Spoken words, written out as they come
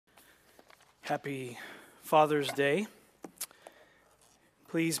Happy Father's Day.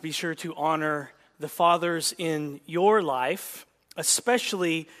 Please be sure to honor the fathers in your life,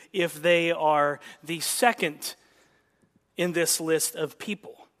 especially if they are the second in this list of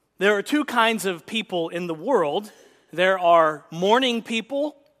people. There are two kinds of people in the world. There are mourning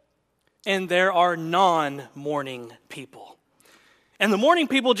people and there are non-mourning people. And the mourning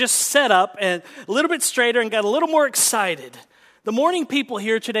people just sat up and a little bit straighter and got a little more excited. The mourning people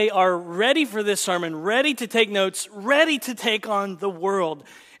here today are ready for this sermon, ready to take notes, ready to take on the world.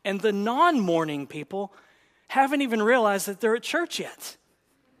 And the non-mourning people haven't even realized that they're at church yet.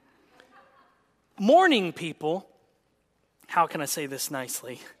 Mourning people, how can I say this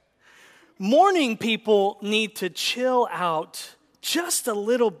nicely? Mourning people need to chill out just a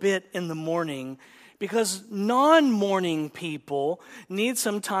little bit in the morning because non-mourning people need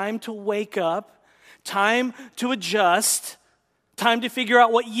some time to wake up, time to adjust, time to figure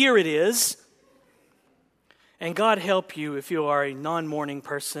out what year it is. And God help you if you are a non-mourning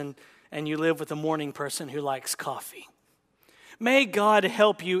person and you live with a morning person who likes coffee. May God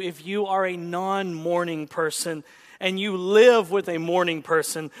help you if you are a non-mourning person and you live with a morning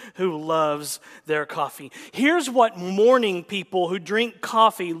person who loves their coffee. Here's what morning people who drink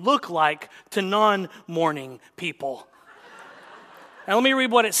coffee look like to non-mourning people. Now let me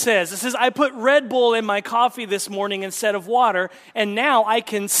read what it says. It says, I put Red Bull in my coffee this morning instead of water, and now I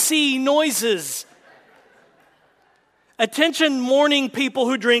can see noises. Attention, morning people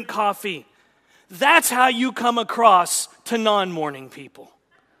who drink coffee. That's how you come across to non-morning people.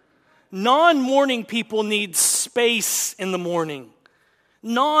 Non-morning people need space in the morning.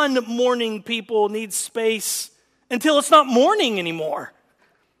 Non-morning people need space until it's not morning anymore.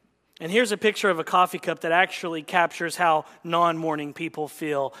 And here's a picture of a coffee cup that actually captures how non-morning people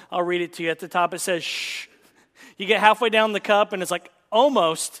feel. I'll read it to you. At the top it says, shh. You get halfway down the cup and it's like,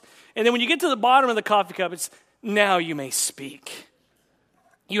 almost. And then when you get to the bottom of the coffee cup, it's, now you may speak.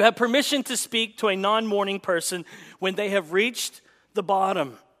 You have permission to speak to a non-morning person when they have reached the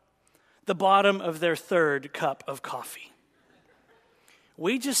bottom of their third cup of coffee.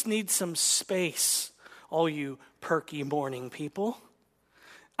 We just need some space, all you perky morning people.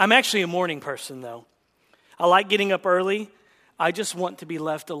 I'm actually a morning person, though. I like getting up early. I just want to be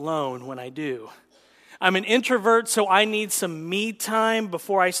left alone when I do. I'm an introvert, so I need some me time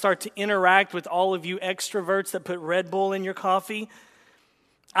before I start to interact with all of you extroverts that put Red Bull in your coffee.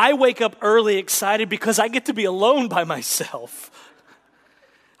 I wake up early excited because I get to be alone by myself.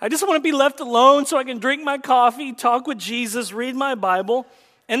 I just want to be left alone so I can drink my coffee, talk with Jesus, read my Bible,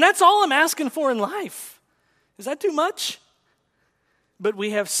 and that's all I'm asking for in life. Is that too much? But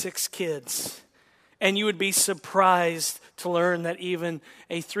we have 6 kids, and you would be surprised to learn that even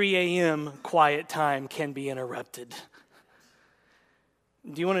a 3 a.m. quiet time can be interrupted.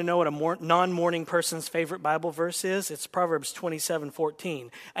 Do you want to know what a non-morning person's favorite Bible verse is? It's Proverbs 27:14.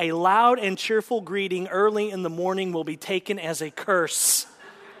 A loud and cheerful greeting early in the morning will be taken as a curse.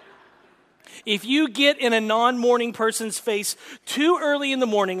 If you get in a non-morning person's face too early in the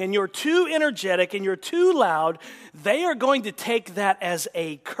morning and you're too energetic and you're too loud, they are going to take that as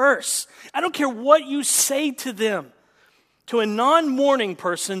a curse. I don't care what you say to them. To a non-morning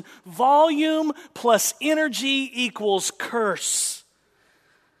person, volume plus energy equals curse.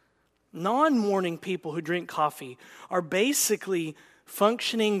 Non-morning people who drink coffee are basically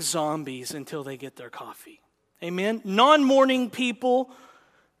functioning zombies until they get their coffee. Amen? Non-morning people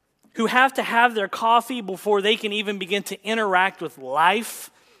who have to have their coffee before they can even begin to interact with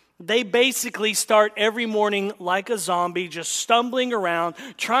life, they basically start every morning like a zombie, just stumbling around,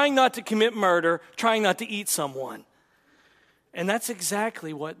 trying not to commit murder, trying not to eat someone. And that's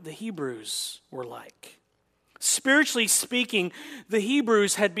exactly what the Hebrews were like. Spiritually speaking, the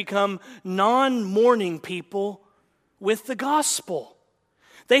Hebrews had become non-mourning people with the gospel.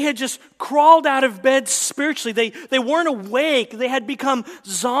 They had just crawled out of bed spiritually. They weren't awake. They had become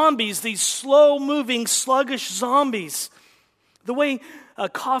zombies, these slow-moving, sluggish zombies. The way a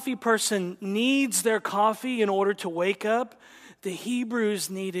coffee person needs their coffee in order to wake up, the Hebrews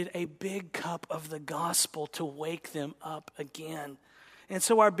needed a big cup of the gospel to wake them up again. And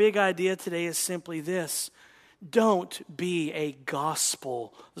so our big idea today is simply this: don't be a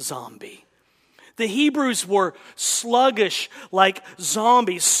gospel zombie. The Hebrews were sluggish like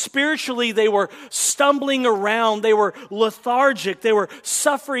zombies. Spiritually, they were stumbling around. They were lethargic. They were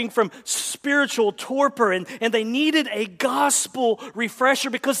suffering from spiritual torpor, and they needed a gospel refresher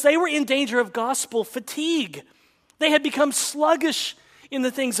because they were in danger of gospel fatigue. They had become sluggish in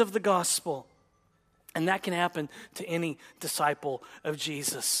the things of the gospel. And that can happen to any disciple of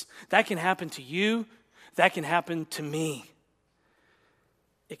Jesus. That can happen to you. That can happen to me.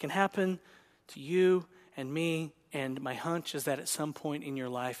 It can happen to you and me, and my hunch is that at some point in your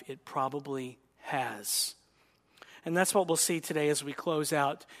life it probably has. And that's what we'll see today as we close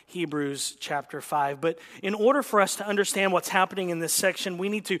out Hebrews chapter 5. But in order for us to understand what's happening in this section, we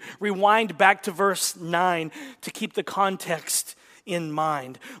need to rewind back to verse 9 to keep the context in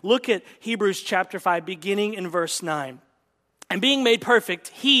mind. Look at Hebrews chapter 5, beginning in verse 9. And being made perfect,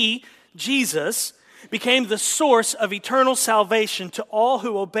 he, Jesus, became the source of eternal salvation to all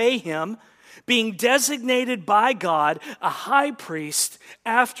who obey him, being designated by God a high priest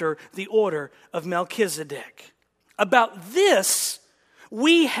after the order of Melchizedek. About this,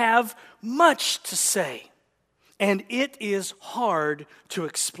 we have much to say, and it is hard to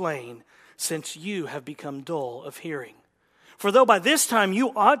explain since you have become dull of hearing. For though by this time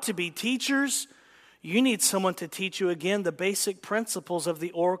you ought to be teachers, you need someone to teach you again the basic principles of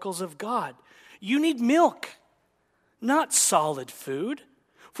the oracles of God. You need milk, not solid food.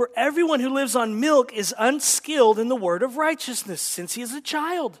 For everyone who lives on milk is unskilled in the word of righteousness, since he is a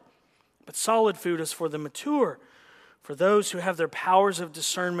child. But solid food is for the mature, for those who have their powers of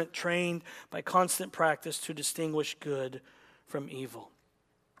discernment trained by constant practice to distinguish good from evil.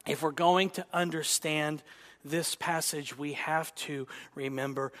 If we're going to understand this passage, we have to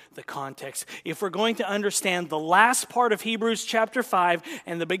remember the context. If we're going to understand the last part of Hebrews chapter 5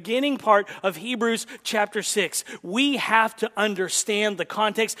 and the beginning part of Hebrews chapter 6, we have to understand the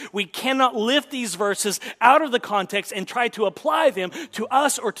context. We cannot lift these verses out of the context and try to apply them to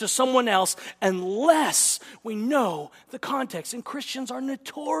us or to someone else unless we know the context. And Christians are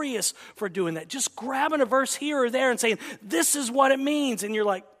notorious for doing that. Just grabbing a verse here or there and saying, this is what it means. And you're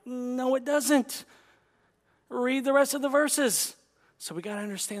like, no, it doesn't. Read the rest of the verses. So we got to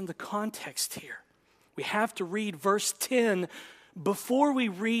understand the context here. We have to read verse 10 before we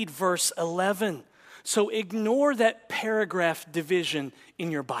read verse 11. So ignore that paragraph division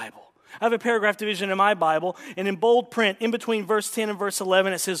in your Bible. I have a paragraph division in my Bible, and in bold print, in between verse 10 and verse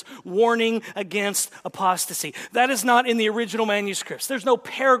 11, it says, warning against apostasy. That is not in the original manuscripts. There's no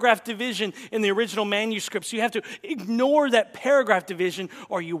paragraph division in the original manuscripts. You have to ignore that paragraph division,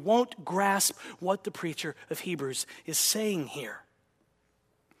 or you won't grasp what the preacher of Hebrews is saying here.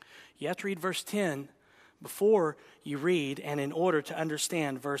 You have to read verse 10 before you read, and in order to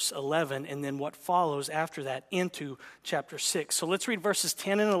understand verse 11 and then what follows after that into chapter 6. So let's read verses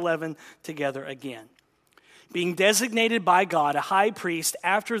 10 and 11 together again. Being designated by God a high priest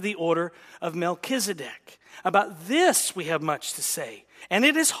after the order of Melchizedek. About this we have much to say, and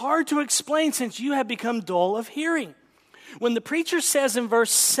it is hard to explain since you have become dull of hearing. When the preacher says in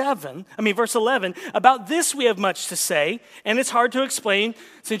verse 11, about this we have much to say, and it's hard to explain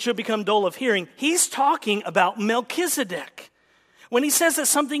since you'll become dull of hearing, he's talking about Melchizedek. When he says that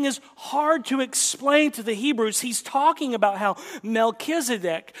something is hard to explain to the Hebrews, he's talking about how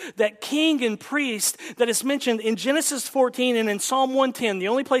Melchizedek, that king and priest that is mentioned in Genesis 14 and in Psalm 110, the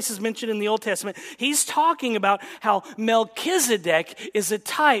only places mentioned in the Old Testament, he's talking about how Melchizedek is a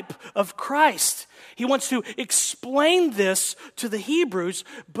type of Christ. He wants to explain this to the Hebrews,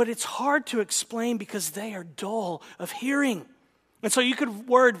 but it's hard to explain because they are dull of hearing. And so you could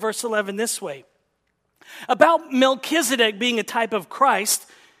word verse 11 this way. About Melchizedek being a type of Christ,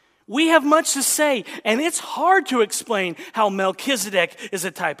 we have much to say, and it's hard to explain how Melchizedek is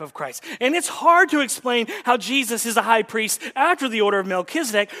a type of Christ. And it's hard to explain how Jesus is a high priest after the order of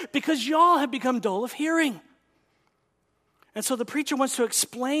Melchizedek because y'all have become dull of hearing. And so the preacher wants to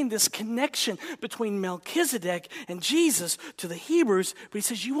explain this connection between Melchizedek and Jesus to the Hebrews, but he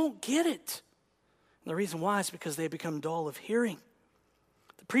says, you won't get it. And the reason why is because they have become dull of hearing.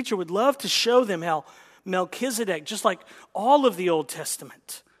 The preacher would love to show them how Melchizedek, just like all of the Old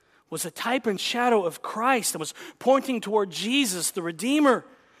Testament, was a type and shadow of Christ and was pointing toward Jesus, the Redeemer.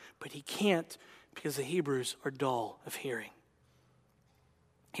 But he can't because the Hebrews are dull of hearing.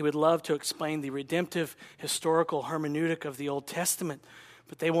 He would love to explain the redemptive historical hermeneutic of the Old Testament,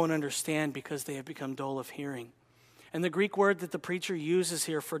 but they won't understand because they have become dull of hearing. And the Greek word that the preacher uses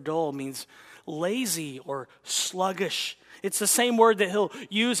here for dull means lazy or sluggish. It's the same word that he'll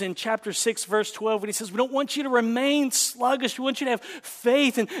use in chapter 6, verse 12, when he says, we don't want you to remain sluggish. We want you to have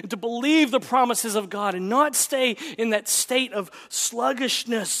faith and to believe the promises of God and not stay in that state of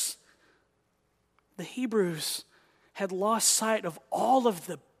sluggishness. The Hebrews had lost sight of all of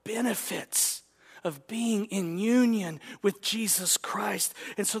the benefits of being in union with Jesus Christ.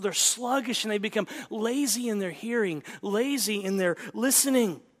 And so they're sluggish and they become lazy in their hearing, lazy in their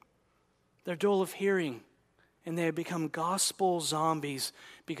listening. They're dull of hearing and they have become gospel zombies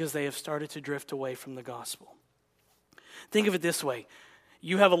because they have started to drift away from the gospel. Think of it this way.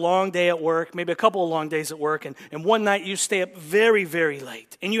 You have a long day at work, maybe a couple of long days at work, and one night you stay up very, very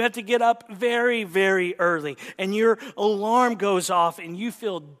late. And you have to get up very, very early. And your alarm goes off and you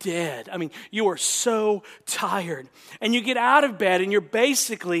feel dead. I mean, you are so tired. And you get out of bed and you're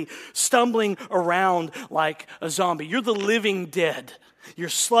basically stumbling around like a zombie. You're the living dead. You're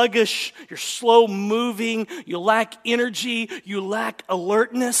sluggish, you're slow moving, you lack energy, you lack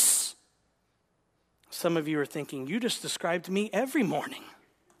alertness. Some of you are thinking, you just described me every morning.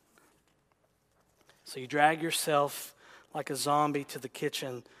 So you drag yourself like a zombie to the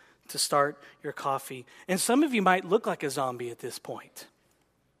kitchen to start your coffee. And some of you might look like a zombie at this point.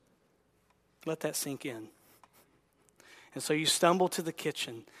 Let that sink in. And so you stumble to the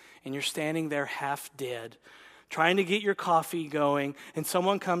kitchen and you're standing there half dead, trying to get your coffee going, and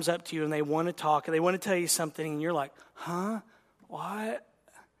someone comes up to you and they want to talk and they want to tell you something, and you're like, huh? What?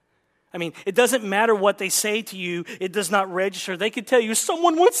 I mean, it doesn't matter what they say to you. It does not register. They could tell you,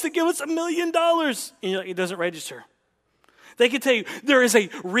 someone wants to give us $1 million. And you're like, it doesn't register. They could tell you, there is a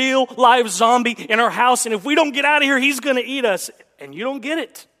real live zombie in our house, and if we don't get out of here, he's going to eat us. And you don't get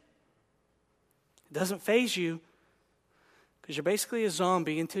it. It doesn't faze you because you're basically a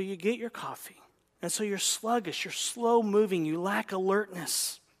zombie until you get your coffee. And so you're sluggish, you're slow moving, you lack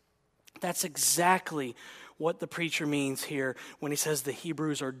alertness. That's exactly what the preacher means here when he says the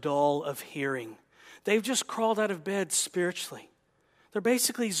Hebrews are dull of hearing. They've just crawled out of bed spiritually. They're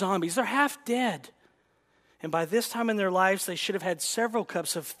basically zombies. They're half dead. And by this time in their lives, they should have had several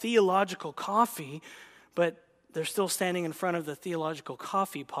cups of theological coffee, but they're still standing in front of the theological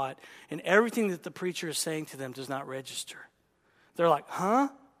coffee pot, and everything that the preacher is saying to them does not register. They're like, huh?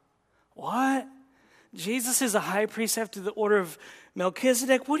 What? Jesus is a high priest after the order of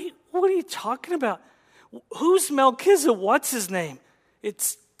Melchizedek? What are you talking about? Who's Melchizedek? What's his name?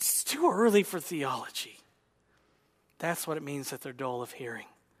 It's too early for theology. That's what it means that they're dull of hearing.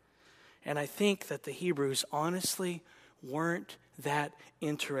 And I think that the Hebrews honestly weren't that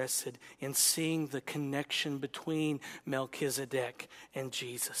interested in seeing the connection between Melchizedek and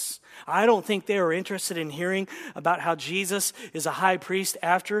Jesus. I don't think they were interested in hearing about how Jesus is a high priest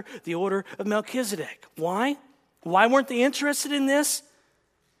after the order of Melchizedek. Why? Why weren't they interested in this?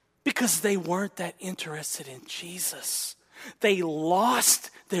 Because they weren't that interested in Jesus. They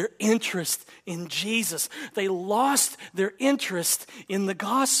lost their interest in Jesus. They lost their interest in the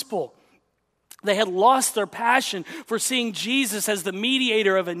gospel. They had lost their passion for seeing Jesus as the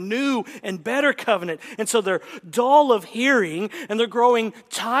mediator of a new and better covenant. And so they're dull of hearing, and they're growing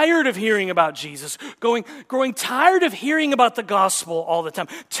tired of hearing about Jesus, growing tired of hearing about the gospel all the time,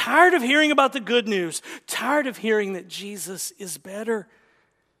 tired of hearing about the good news, tired of hearing that Jesus is better.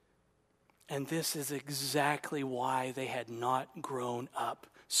 And this is exactly why they had not grown up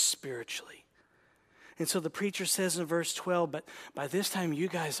spiritually. And so the preacher says in verse 12, but by this time you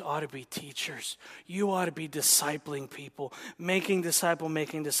guys ought to be teachers. You ought to be discipling people, making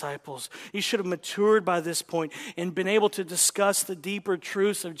disciples. You should have matured by this point and been able to discuss the deeper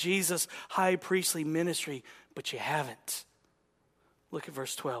truths of Jesus' high priestly ministry, but you haven't. Look at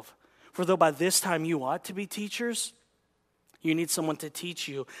verse 12. For though by this time you ought to be teachers, you need someone to teach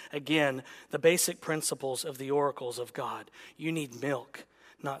you, again, the basic principles of the oracles of God. You need milk,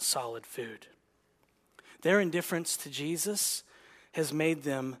 not solid food. Their indifference to Jesus has made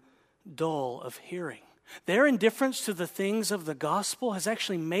them dull of hearing. Their indifference to the things of the gospel has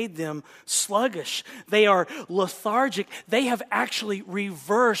actually made them sluggish. They are lethargic. They have actually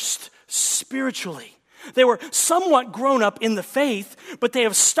reversed spiritually. They were somewhat grown up in the faith, but they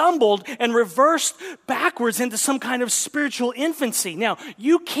have stumbled and reversed backwards into some kind of spiritual infancy. Now,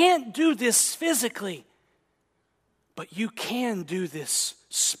 you can't do this physically, but you can do this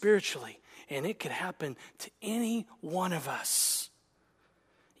spiritually. And it could happen to any one of us.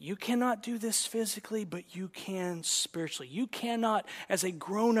 You cannot do this physically, but you can spiritually. You cannot, as a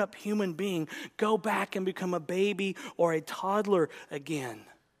grown-up human being, go back and become a baby or a toddler again.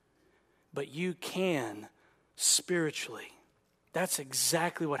 But you can spiritually. That's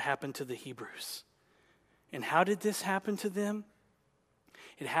exactly what happened to the Hebrews. And how did this happen to them?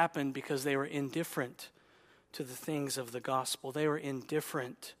 It happened because they were indifferent to the things of the gospel. They were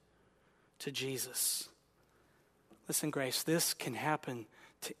indifferent to Jesus. Listen, Grace, this can happen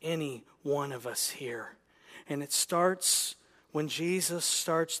to any one of us here. And it starts when Jesus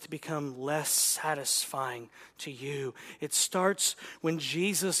starts to become less satisfying to you. It starts when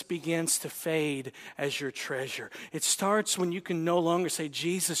Jesus begins to fade as your treasure. It starts when you can no longer say,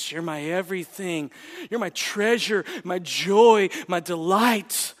 Jesus, you're my everything. You're my treasure, my joy, my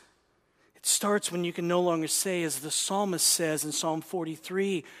delight. It starts when you can no longer say, as the psalmist says in Psalm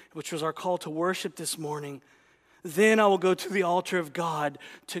 43, which was our call to worship this morning, Then I will go to the altar of God,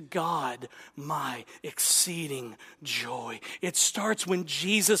 to God, my exceeding joy. It starts when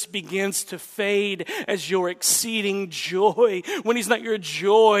Jesus begins to fade as your exceeding joy, when he's not your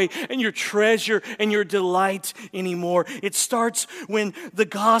joy and your treasure and your delight anymore. It starts when the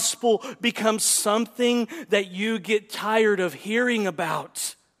gospel becomes something that you get tired of hearing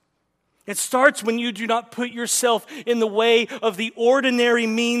about. It starts when you do not put yourself in the way of the ordinary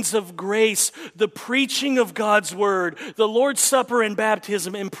means of grace, the preaching of God's word, the Lord's Supper and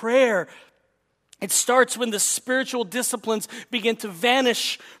baptism and prayer. It starts when the spiritual disciplines begin to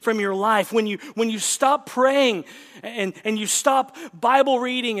vanish from your life, when you stop praying and you stop Bible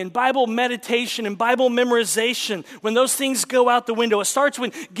reading and Bible meditation and Bible memorization, when those things go out the window. It starts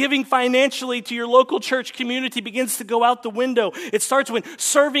when giving financially to your local church community begins to go out the window. It starts when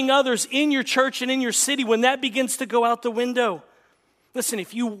serving others in your church and in your city, when that begins to go out the window. Listen,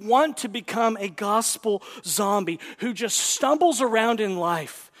 if you want to become a gospel zombie who just stumbles around in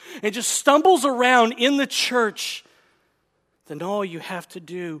life, and just stumbles around in the church, then all you have to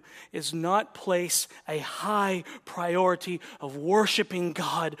do is not place a high priority of worshiping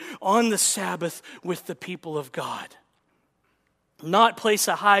God on the Sabbath with the people of God. Not place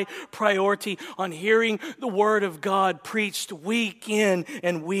a high priority on hearing the word of God preached week in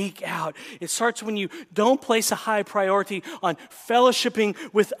and week out. It starts when you don't place a high priority on fellowshipping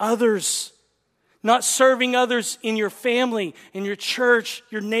with others. Not serving others in your family, in your church,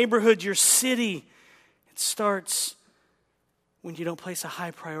 your neighborhood, your city. It starts when you don't place a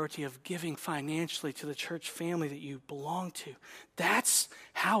high priority of giving financially to the church family that you belong to. That's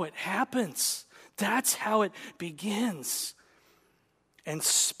how it happens. That's how it begins. And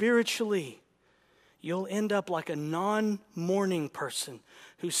spiritually, you'll end up like a non-morning person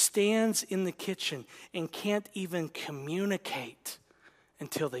who stands in the kitchen and can't even communicate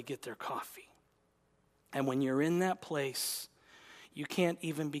until they get their coffee. And when you're in that place, you can't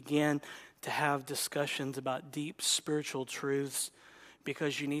even begin to have discussions about deep spiritual truths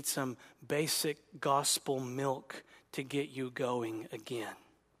because you need some basic gospel milk to get you going again.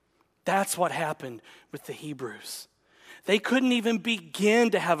 That's what happened with the Hebrews. They couldn't even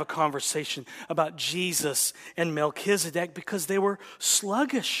begin to have a conversation about Jesus and Melchizedek because they were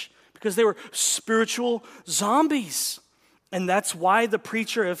sluggish, because they were spiritual zombies. And that's why the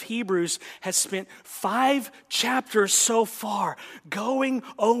preacher of Hebrews has spent 5 chapters so far going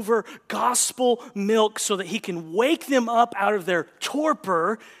over gospel milk so that he can wake them up out of their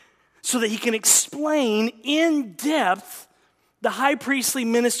torpor, so that he can explain in depth the high priestly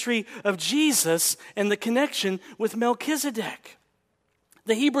ministry of Jesus and the connection with Melchizedek.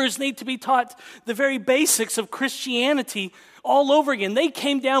 The Hebrews need to be taught the very basics of Christianity all over again. They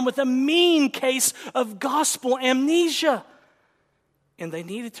came down with a mean case of gospel amnesia. And they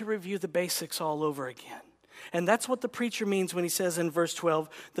needed to review the basics all over again. And that's what the preacher means when he says in verse 12,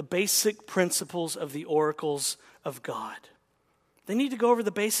 the basic principles of the oracles of God. They need to go over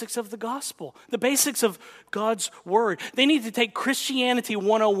the basics of the gospel, the basics of God's word. They need to take Christianity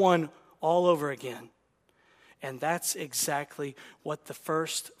 101 all over again. And that's exactly what the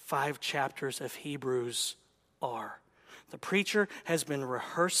first 5 chapters of Hebrews are. The preacher has been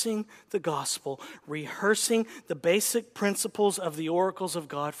rehearsing the gospel, rehearsing the basic principles of the oracles of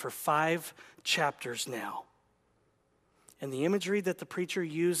God for 5 chapters now. And the imagery that the preacher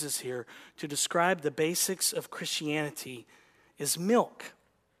uses here to describe the basics of Christianity is milk.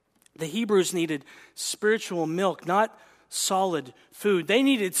 The Hebrews needed spiritual milk, not solid food. They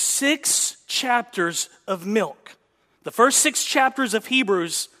needed 6 chapters of milk. The first 6 chapters of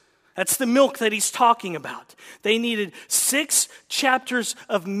Hebrews, that's the milk that he's talking about. They needed 6 chapters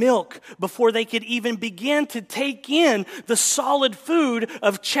of milk before they could even begin to take in the solid food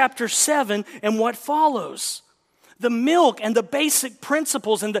of chapter 7 and what follows. The milk and the basic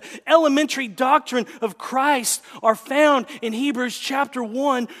principles and the elementary doctrine of Christ are found in Hebrews chapter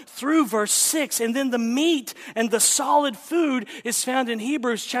 1 through verse 6. And then the meat and the solid food is found in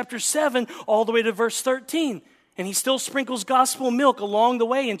Hebrews chapter 7 all the way to verse 13. And he still sprinkles gospel milk along the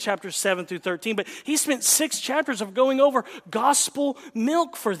way in chapters 7 through 13. But he spent 6 chapters of going over gospel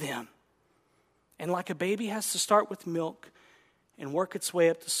milk for them. And like a baby has to start with milk and work its way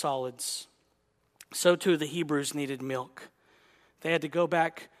up to solids, so too the Hebrews needed milk. They had to go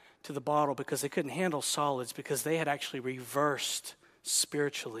back to the bottle because they couldn't handle solids, because they had actually reversed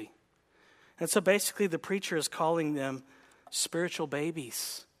spiritually. And so basically the preacher is calling them spiritual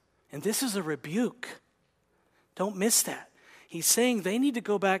babies. And this is a rebuke. Don't miss that. He's saying they need to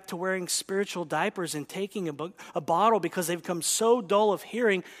go back to wearing spiritual diapers and taking a bottle because they've become so dull of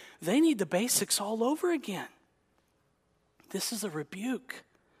hearing. They need the basics all over again. This is a rebuke.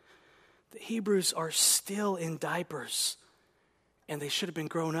 The Hebrews are still in diapers, and they should have been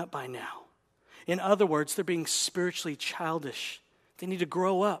grown up by now. In other words, they're being spiritually childish. They need to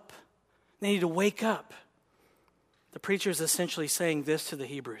grow up. They need to wake up. The preacher is essentially saying this to the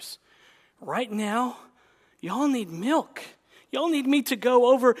Hebrews. Right now, y'all need milk. Y'all need me to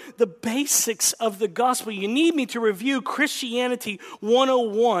go over the basics of the gospel. You need me to review Christianity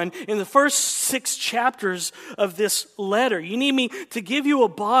 101 in the first 6 chapters of this letter. You need me to give you a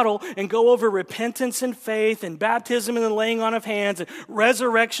bottle and go over repentance and faith and baptism and the laying on of hands and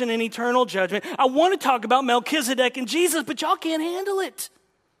resurrection and eternal judgment. I want to talk about Melchizedek and Jesus, but y'all can't handle it.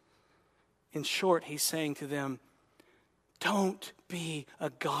 In short, he's saying to them, don't be a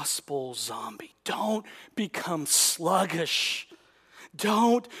gospel zombie. Don't become sluggish.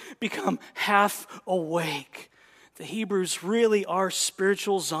 Don't become half awake. The Hebrews really are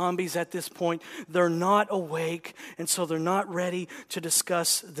spiritual zombies at this point. They're not awake, and so they're not ready to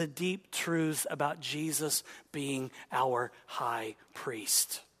discuss the deep truth about Jesus being our high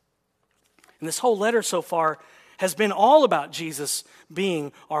priest. And this whole letter so far has been all about Jesus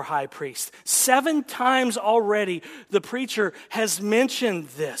being our high priest. 7 times already, the preacher has mentioned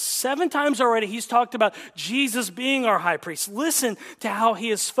this. 7 times already, he's talked about Jesus being our high priest. Listen to how he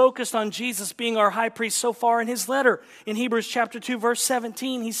is focused on Jesus being our high priest so far in his letter. In Hebrews chapter 2, verse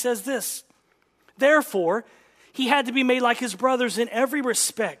 17, he says this, therefore, he had to be made like his brothers in every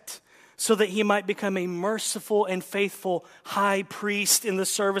respect, so that he might become a merciful and faithful high priest in the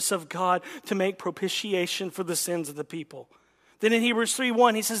service of God to make propitiation for the sins of the people. Then in Hebrews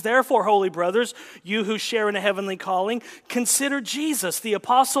 3:1, he says, therefore, holy brothers, you who share in a heavenly calling, consider Jesus, the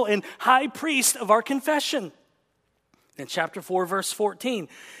apostle and high priest of our confession. In chapter 4, verse 14,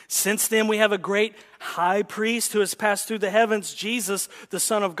 since then we have a great high priest who has passed through the heavens, Jesus, the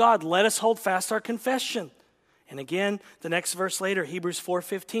Son of God. Let us hold fast our confession. And again, the next verse later, Hebrews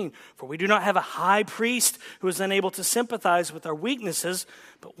 4:15, for we do not have a high priest who is unable to sympathize with our weaknesses,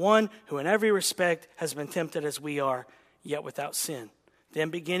 but one who in every respect has been tempted as we are, yet without sin. Then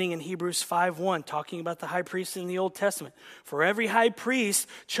beginning in Hebrews 5:1, talking about the high priest in the Old Testament, for every high priest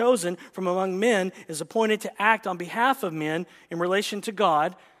chosen from among men is appointed to act on behalf of men in relation to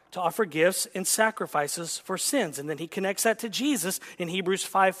God, to offer gifts and sacrifices for sins. And then he connects that to Jesus in Hebrews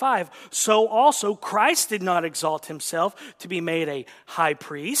 5:5. So also Christ did not exalt himself to be made a high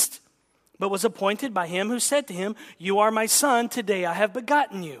priest, but was appointed by him who said to him, you are my son, today I have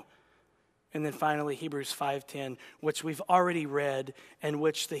begotten you. And then finally Hebrews 5:10, which we've already read and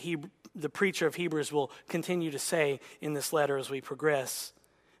which the preacher of Hebrews will continue to say in this letter as we progress,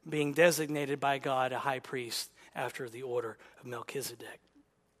 being designated by God a high priest after the order of Melchizedek.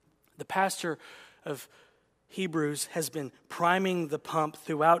 The pastor of Hebrews has been priming the pump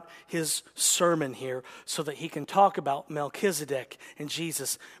throughout his sermon here so that he can talk about Melchizedek and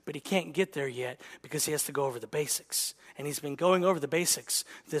Jesus, but he can't get there yet because he has to go over the basics. And he's been going over the basics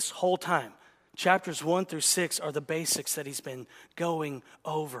this whole time. Chapters 1 through 6 are the basics that he's been going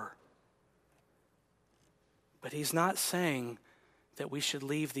over. But he's not saying that we should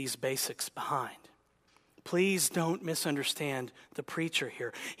leave these basics behind. Please don't misunderstand the preacher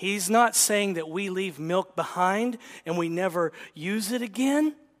here. He's not saying that we leave milk behind and we never use it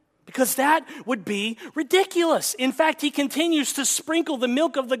again, because that would be ridiculous. In fact, he continues to sprinkle the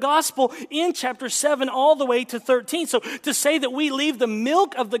milk of the gospel in chapter 7 all the way to 13. So to say that we leave the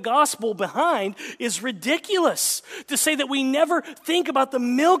milk of the gospel behind is ridiculous. To say that we never think about the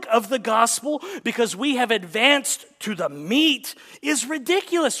milk of the gospel because we have advanced to the meat is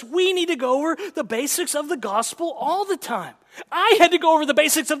ridiculous. We need to go over the basics of the gospel all the time. I had to go over the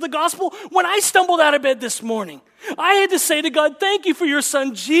basics of the gospel when I stumbled out of bed this morning. I had to say to God, thank you for your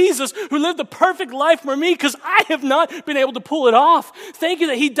son Jesus who lived the perfect life for me because I have not been able to pull it off. Thank you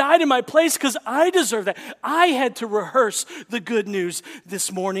that he died in my place because I deserve that. I had to rehearse the good news this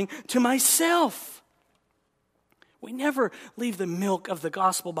morning to myself. We never leave the milk of the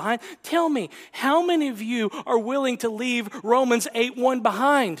gospel behind. Tell me, how many of you are willing to leave Romans 8:1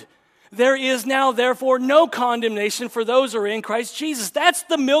 behind? There is now, therefore, no condemnation for those who are in Christ Jesus. That's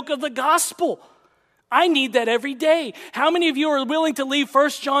the milk of the gospel. I need that every day. How many of you are willing to leave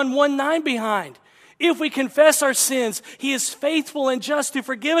 1 John 1:9 behind? If we confess our sins, he is faithful and just to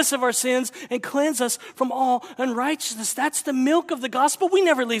forgive us of our sins and cleanse us from all unrighteousness. That's the milk of the gospel. We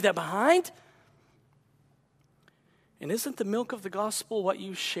never leave that behind. And isn't the milk of the gospel what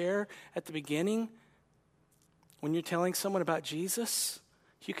you share at the beginning when you're telling someone about Jesus?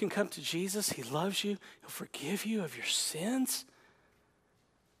 You can come to Jesus. He loves you. He'll forgive you of your sins.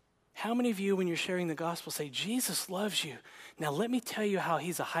 How many of you, when you're sharing the gospel, say, Jesus loves you. Now let me tell you how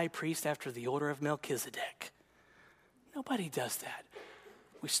he's a high priest after the order of Melchizedek. Nobody does that.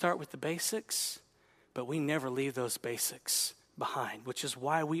 We start with the basics, but we never leave those basics behind, which is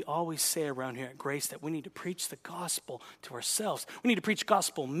why we always say around here at Grace that we need to preach the gospel to ourselves. We need to preach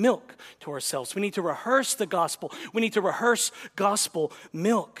gospel milk to ourselves. We need to rehearse the gospel. We need to rehearse gospel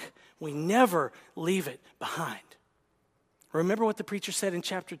milk. We never leave it behind. Remember what the preacher said in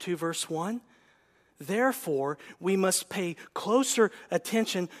chapter 2, verse 1? Therefore, we must pay closer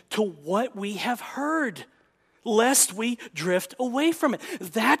attention to what we have heard, lest we drift away from it.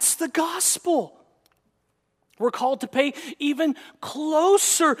 That's the gospel. We're called to pay even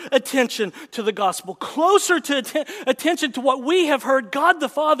closer attention to the gospel, closer to attention to what we have heard God the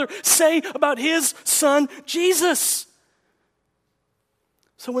Father say about his Son, Jesus.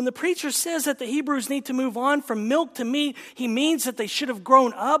 So when the preacher says that the Hebrews need to move on from milk to meat, he means that they should have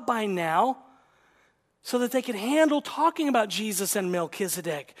grown up by now so that they could handle talking about Jesus and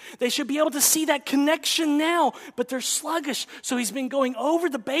Melchizedek. They should be able to see that connection now, but they're sluggish. So he's been going over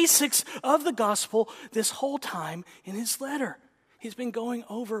the basics of the gospel this whole time in his letter. He's been going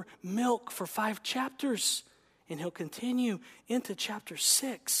over milk for 5 chapters, and he'll continue into chapter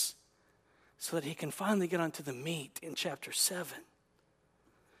 6 so that he can finally get onto the meat in chapter 7.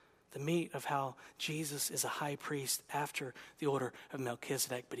 The meat of how Jesus is a high priest after the order of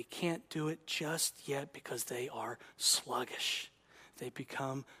Melchizedek, but he can't do it just yet because they are sluggish. They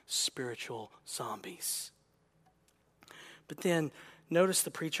become spiritual zombies. But then notice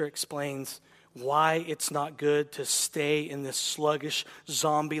the preacher explains why it's not good to stay in this sluggish,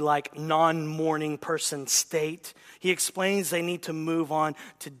 zombie-like, non-mourning person state. He explains they need to move on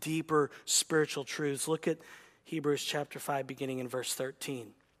to deeper spiritual truths. Look at Hebrews chapter 5, beginning in verse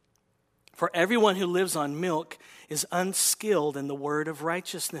 13. For everyone who lives on milk is unskilled in the word of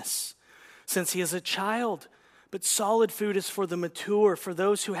righteousness, since he is a child. But solid food is for the mature, for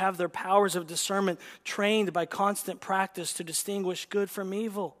those who have their powers of discernment trained by constant practice to distinguish good from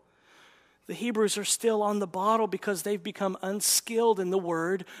evil. The Hebrews are still on the bottle because they've become unskilled in the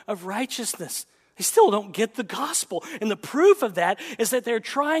word of righteousness. They still don't get the gospel. And the proof of that is that they're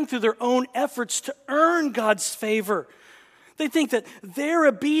trying through their own efforts to earn God's favor. They think that their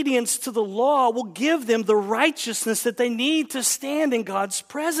obedience to the law will give them the righteousness that they need to stand in God's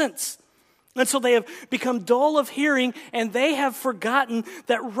presence. And so they have become dull of hearing, and they have forgotten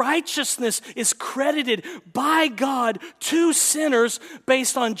that righteousness is credited by God to sinners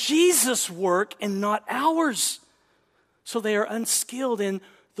based on Jesus' work and not ours. So they are unskilled in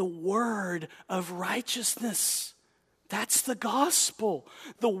the word of righteousness. That's the gospel.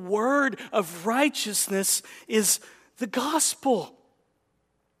 The word of righteousness is the gospel.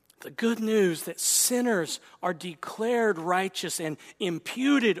 The good news that sinners are declared righteous and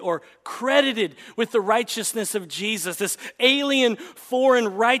imputed or credited with the righteousness of Jesus, this alien,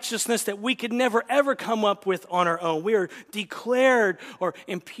 foreign righteousness that we could never, ever come up with on our own. We are declared or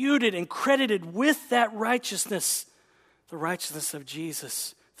imputed and credited with that righteousness, the righteousness of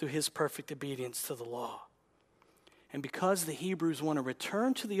Jesus through his perfect obedience to the law. And because the Hebrews want to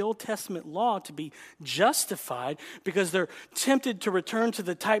return to the Old Testament law to be justified, because they're tempted to return to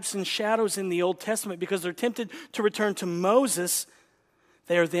the types and shadows in the Old Testament, because they're tempted to return to Moses,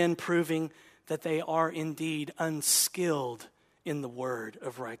 they are then proving that they are indeed unskilled in the word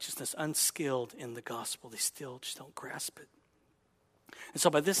of righteousness, unskilled in the gospel. They still just don't grasp it. And so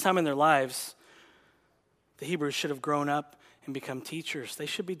by this time in their lives, the Hebrews should have grown up and become teachers. They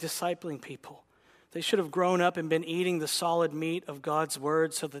should be discipling people. They should have grown up and been eating the solid meat of God's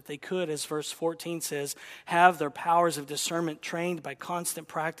word so that they could, as verse 14 says, have their powers of discernment trained by constant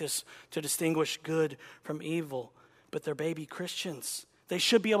practice to distinguish good from evil. But they're baby Christians. They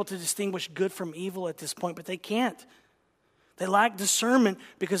should be able to distinguish good from evil at this point, but they can't. They lack discernment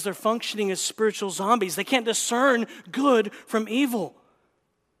because they're functioning as spiritual zombies. They can't discern good from evil.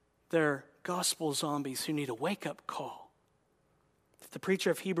 They're gospel zombies who need a wake-up call. If the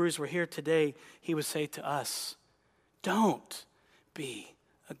preacher of Hebrews were here today, he would say to us, don't be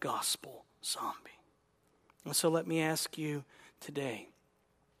a gospel zombie. And so let me ask you today,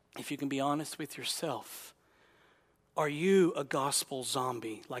 if you can be honest with yourself, are you a gospel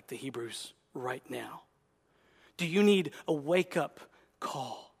zombie like the Hebrews right now? Do you need a wake-up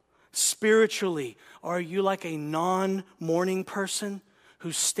call? Spiritually, are you like a non-morning person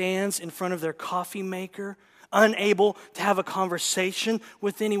who stands in front of their coffee maker, unable to have a conversation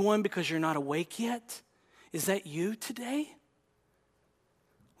with anyone because you're not awake yet? Is that you today?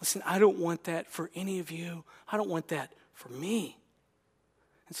 Listen, I don't want that for any of you. I don't want that for me.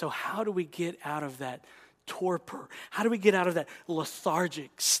 And so how do we get out of that torpor? How do we get out of that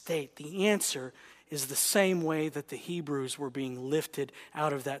lethargic state? The answer is the same way that the Hebrews were being lifted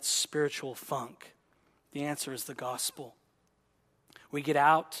out of that spiritual funk. The answer is the gospel. We get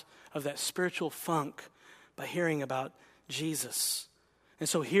out of that spiritual funk by hearing about Jesus. And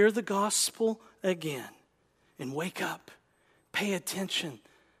so hear the gospel again and wake up. Pay attention,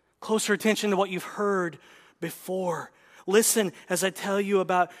 closer attention to what you've heard before. Listen as I tell you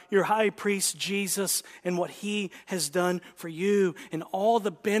about your high priest Jesus and what he has done for you and all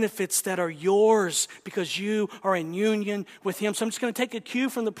the benefits that are yours because you are in union with him. So I'm just going to take a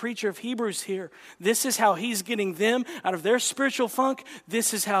cue from the preacher of Hebrews here. This is how he's getting them out of their spiritual funk.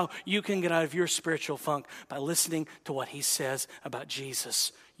 This is how you can get out of your spiritual funk by listening to what he says about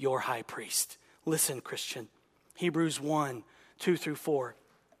Jesus, your high priest. Listen, Christian. Hebrews 1, 2 through 4.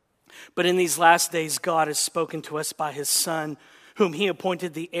 But in these last days, God has spoken to us by his Son, whom he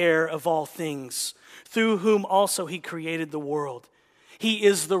appointed the heir of all things, through whom also he created the world. He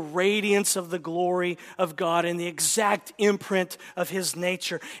is the radiance of the glory of God and the exact imprint of his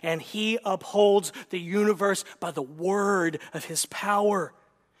nature, and he upholds the universe by the word of his power.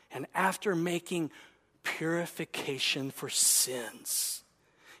 And after making purification for sins,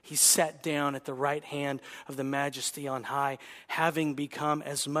 he sat down at the right hand of the Majesty on high, having become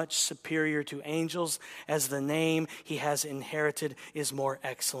as much superior to angels as the name he has inherited is more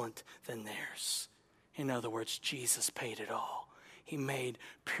excellent than theirs. In other words, Jesus paid it all. He made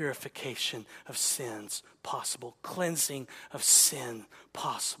purification of sins possible, cleansing of sin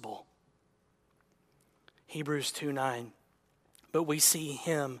possible. Hebrews 2:9. But we see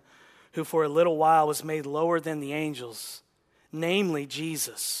him who for a little while was made lower than the angels, namely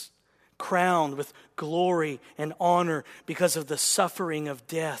Jesus, crowned with glory and honor because of the suffering of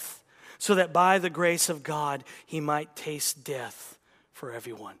death, so that by the grace of God he might taste death for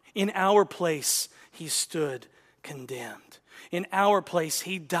everyone. In our place he stood condemned. In our place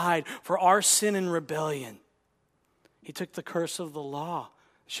he died for our sin and rebellion. He took the curse of the law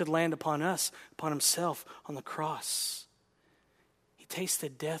that should land upon us, upon himself on the cross. He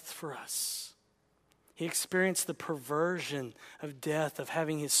tasted death for us. He experienced the perversion of death, of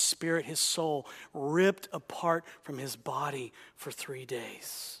having his spirit, his soul, ripped apart from his body for 3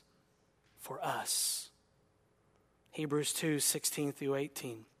 days for us. Hebrews 2:16 through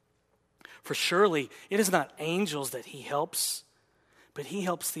 18. For surely it is not angels that he helps, but he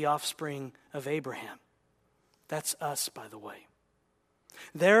helps the offspring of Abraham. That's us, by the way.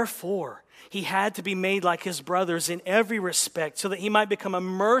 Therefore, he had to be made like his brothers in every respect so that he might become a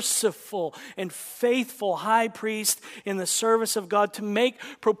merciful and faithful high priest in the service of God to make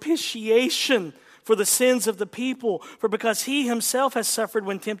propitiation for the sins of the people. For because he himself has suffered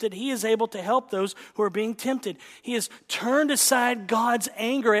when tempted, he is able to help those who are being tempted. He has turned aside God's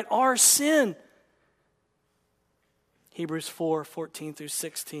anger at our sin. Hebrews 4:14 through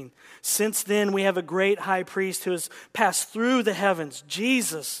 16. Since then we have a great high priest who has passed through the heavens,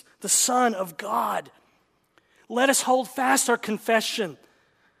 Jesus, the Son of God. Let us hold fast our confession.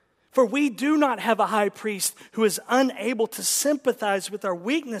 For we do not have a high priest who is unable to sympathize with our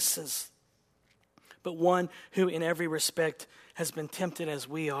weaknesses, but one who in every respect has been tempted as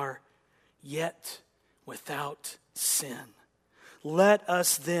we are, yet without sin. Let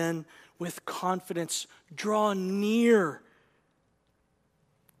us then with confidence draw near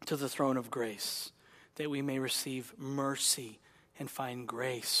to the throne of grace, that we may receive mercy and find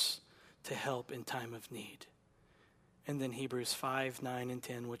grace to help in time of need. And then Hebrews 5, 9, and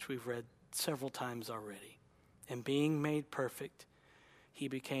 10, which we've read several times already. And being made perfect, he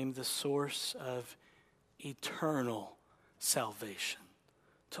became the source of eternal salvation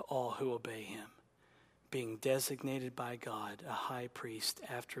to all who obey him, being designated by God a high priest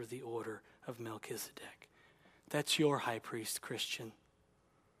after the order of Melchizedek. That's your high priest, Christian.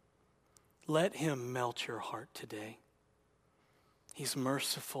 Let him melt your heart today. He's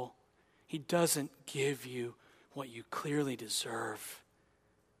merciful. He doesn't give you what you clearly deserve.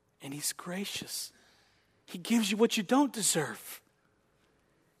 And he's gracious. He gives you what you don't deserve.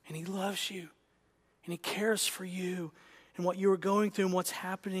 And he loves you. And he cares for you and what you are going through and what's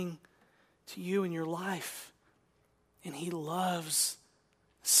happening to you in your life. And he loves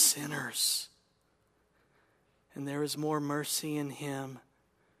sinners. And there is more mercy in him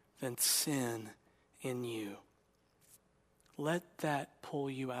than sin in you. Let that pull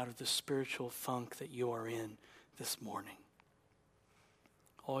you out of the spiritual funk that you are in this morning.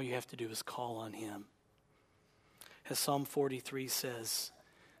 All you have to do is call on him. As Psalm 43 says,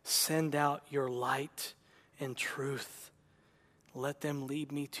 send out your light and truth. Let them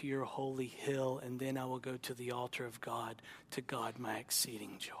lead me to your holy hill, and then I will go to the altar of God, to God my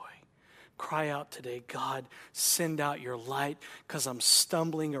exceeding joy. Cry out today, God, send out your light, because I'm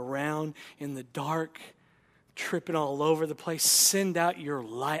stumbling around in the dark, tripping all over the place. Send out your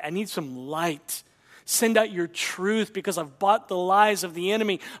light. I need some light. Send out your truth because I've bought the lies of the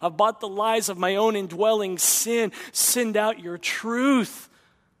enemy. I've bought the lies of my own indwelling sin. Send out your truth.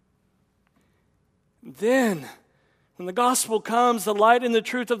 Then, when the gospel comes, the light and the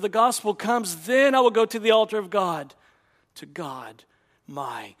truth of the gospel comes, then I will go to the altar of God. To God,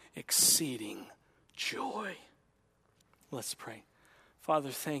 my exceeding joy. Let's pray.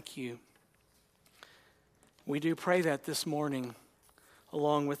 Father, thank you. We do pray that this morning,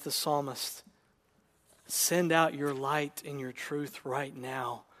 along with the psalmist. Send out your light and your truth right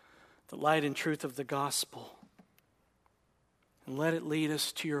now, the light and truth of the gospel. And let it lead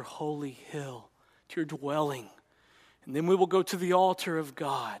us to your holy hill, to your dwelling. And then we will go to the altar of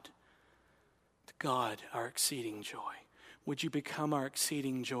God, to God, our exceeding joy. Would you become our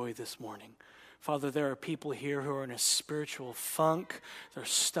exceeding joy this morning? Father, there are people here who are in a spiritual funk. They're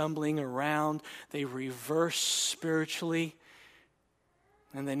stumbling around. They reverse spiritually.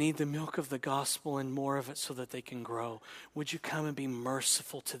 And they need the milk of the gospel and more of it so that they can grow. Would you come and be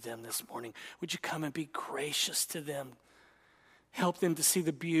merciful to them this morning? Would you come and be gracious to them? Help them to see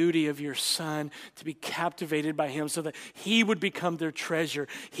the beauty of your Son, to be captivated by him so that he would become their treasure.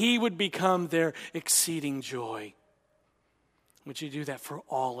 He would become their exceeding joy. Would you do that for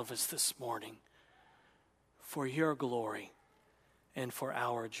all of us this morning? For your glory and for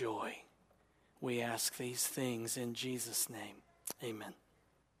our joy. We ask these things in Jesus' name. Amen.